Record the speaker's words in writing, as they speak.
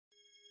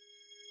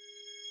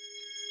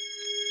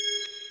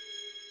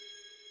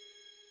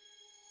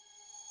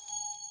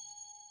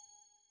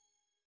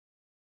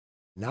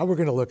Now we're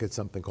going to look at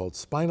something called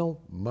spinal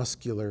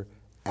muscular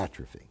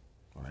atrophy.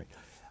 All right.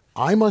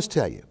 I must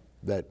tell you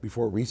that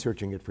before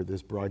researching it for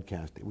this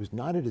broadcast, it was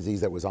not a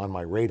disease that was on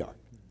my radar,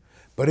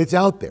 but it's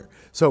out there.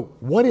 So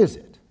what is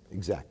it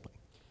exactly?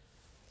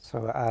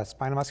 So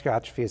spinal muscular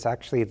atrophy is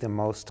actually the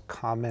most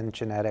common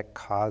genetic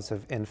cause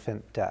of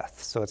infant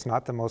death. So it's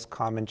not the most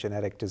common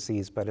genetic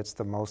disease, but it's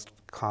the most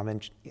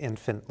common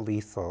infant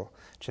lethal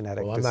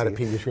genetic disease. Well, I'm not a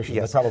pediatrician.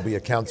 Yes. That probably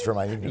accounts for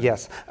my ignorance.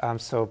 Yes.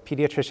 So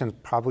pediatricians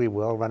probably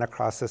will run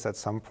across this at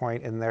some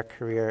point in their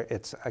career.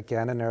 It's,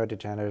 again, a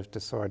neurodegenerative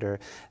disorder.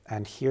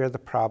 And here the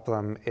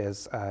problem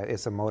is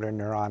a motor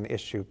neuron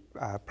issue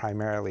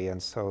primarily.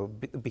 And so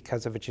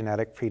because of a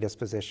genetic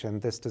predisposition,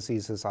 this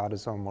disease is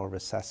autosomal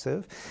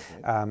recessive.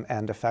 Okay.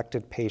 And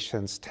affected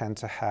patients tend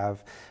to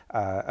have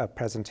a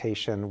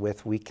presentation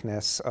with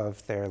weakness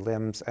of their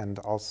limbs and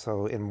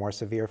also, in more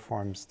severe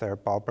forms, their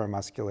bulbar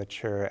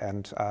musculature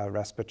and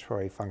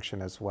respiratory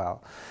function as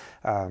well.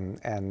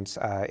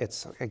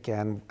 It's,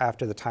 again,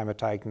 after the time of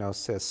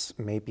diagnosis,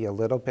 maybe a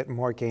little bit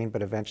more gain,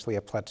 but eventually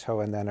a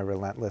plateau and then a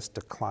relentless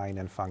decline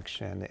in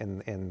function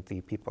in the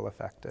people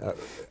affected.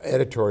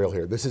 Editorial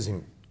here. This is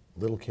in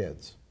little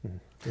kids. Mm-hmm.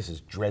 This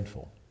is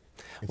dreadful.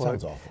 It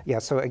sounds awful. Yeah,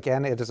 so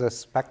again, it is a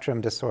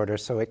spectrum disorder,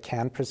 so it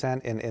can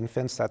present in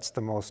infants. That's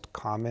the most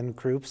common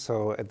group.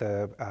 So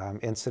the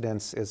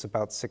incidence is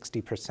about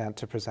 60%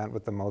 to present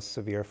with the most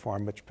severe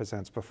form, which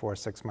presents before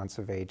 6 months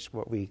of age,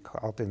 what we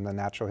called in the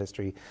natural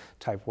history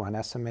type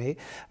 1 SMA.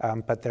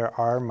 But there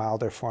are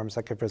milder forms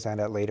that could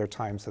present at later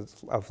times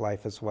of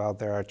life as well.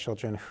 There are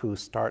children who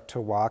start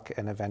to walk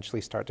and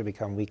eventually start to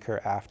become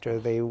weaker after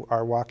they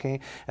are walking.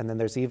 And then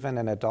there's even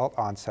an adult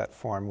onset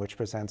form, which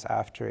presents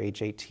after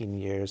age 18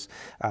 years.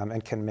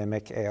 And can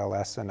mimic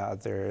ALS and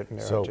other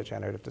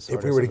neurodegenerative disorders.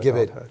 If we were to give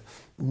it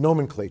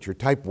nomenclature,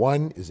 type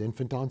 1 is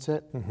infant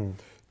onset, mm-hmm.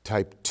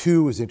 type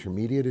 2 is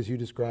intermediate, as you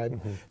described,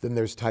 mm-hmm. then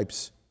there's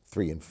types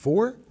 3 and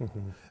 4,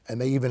 mm-hmm.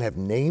 and they even have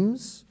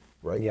names,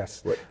 right?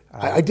 Yes.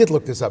 I did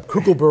look this up.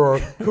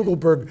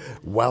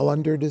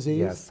 Kugelberg-Wellander disease?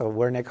 Yes, so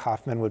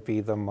Wernicke-Hoffmann would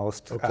be the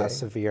most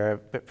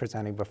severe,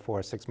 presenting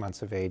before 6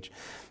 months of age.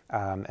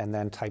 And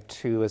then type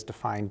 2 is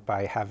defined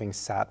by having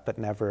sat but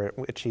never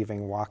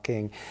achieving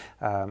walking.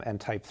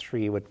 And type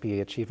 3 would be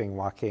achieving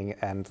walking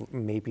and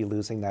maybe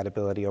losing that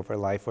ability over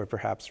life or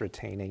perhaps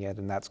retaining it,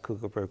 and that's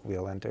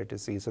Kugelberg-Wellander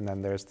disease. And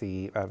then there's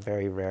the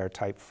very rare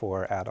type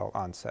 4 adult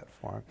onset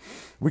form.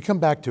 We come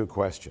back to a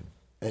question.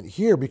 And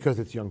here, because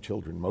it's young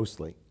children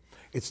mostly,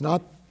 it's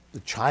not the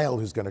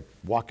child who's going to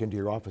walk into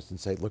your office and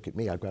say, look at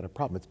me, I've got a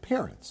problem. It's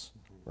parents,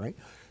 right?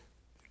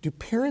 Do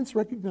parents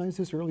recognize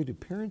this early? Do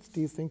parents,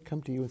 do you think,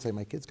 come to you and say,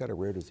 my kid's got a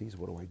rare disease,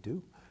 what do I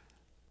do?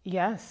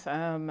 Yes,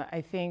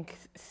 I think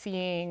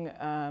seeing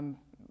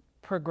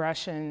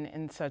progression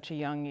in such a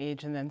young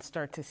age and then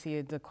start to see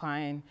a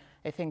decline,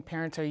 I think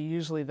parents are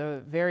usually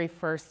the very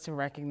first to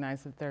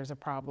recognize that there's a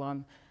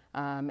problem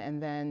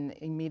and then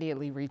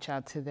immediately reach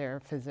out to their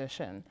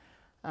physician.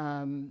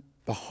 The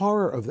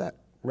horror of that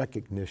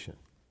recognition.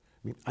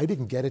 I mean, I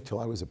didn't get it till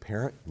I was a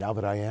parent. Now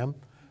that I am,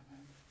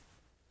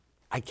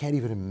 I can't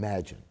even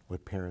imagine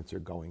what parents are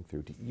going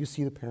through. Do you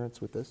see the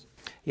parents with this?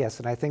 Yes,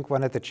 and I think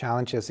one of the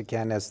challenges,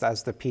 again, is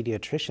as the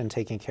pediatrician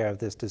taking care of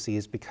this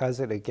disease,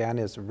 because it, again,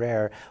 is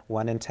rare,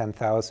 1 in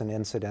 10,000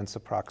 incidents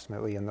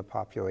approximately in the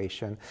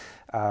population.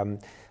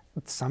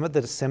 Some of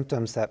the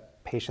symptoms that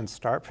patients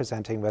start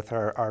presenting with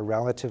are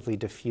relatively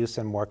diffuse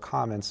and more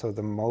common. So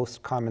the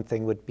most common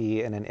thing would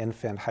be in an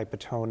infant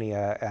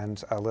hypotonia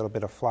and a little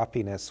bit of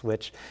floppiness,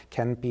 which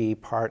can be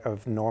part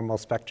of normal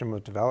spectrum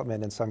of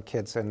development in some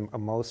kids. And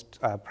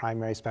most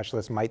primary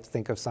specialists might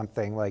think of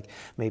something like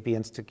maybe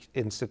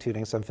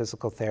instituting some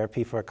physical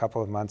therapy for a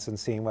couple of months and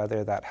seeing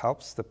whether that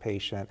helps the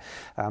patient.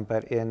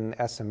 But in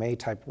SMA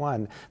type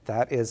 1,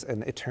 that is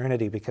an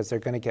eternity because they're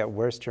going to get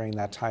worse during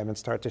that time and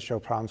start to show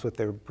problems with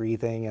their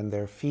breathing and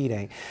their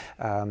feeding.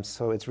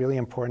 So it's really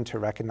important to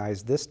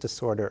recognize this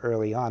disorder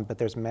early on, but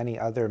there's many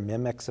other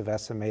mimics of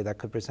SMA that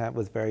could present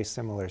with very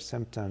similar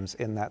symptoms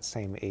in that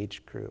same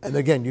age group. And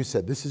again, you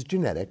said this is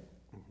genetic.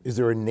 Is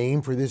there a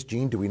name for this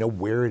gene? Do we know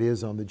where it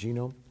is on the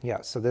genome?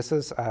 Yeah, so this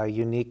is a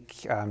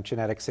unique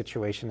genetic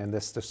situation in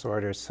this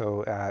disorder.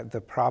 So the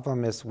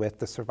problem is with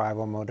the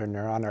survival motor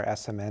neuron, or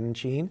SMN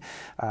gene,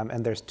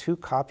 and there's 2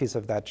 copies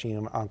of that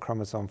gene on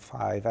chromosome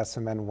 5,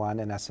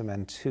 SMN1 and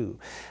SMN2.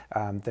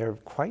 They're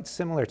quite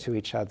similar to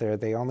each other.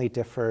 They only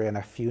differ in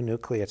a few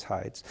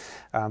nucleotides,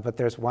 but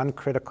there's one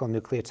critical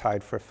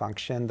nucleotide for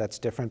function that's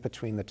different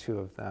between the 2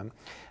 of them.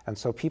 And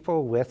so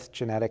people with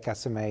genetic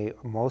SMA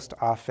most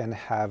often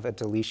have a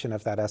deletion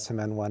of that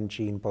SMN1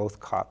 gene, both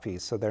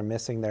copies. So they're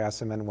missing their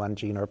SMN1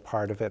 gene or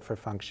part of it for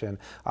function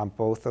on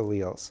both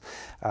alleles.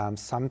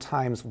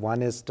 Sometimes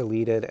one is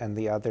deleted and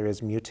the other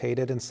is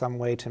mutated in some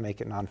way to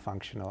make it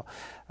non-functional.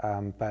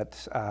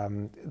 But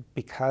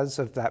because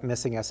of that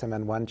missing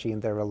SMN1 gene,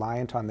 they're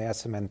reliant on the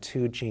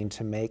SMN2 gene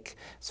to make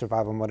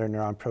survival motor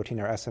neuron protein,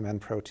 or SMN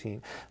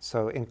protein.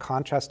 So in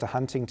contrast to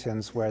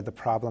Huntington's, where the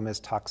problem is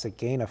toxic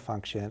gain of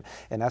function,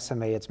 in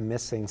SMA it's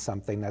missing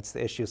something that's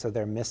the issue. So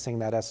they're missing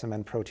that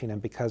SMN protein,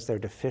 and because they're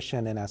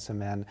deficient in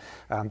SMN,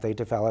 they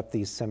develop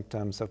these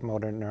symptoms of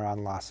motor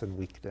neuron loss and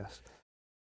weakness.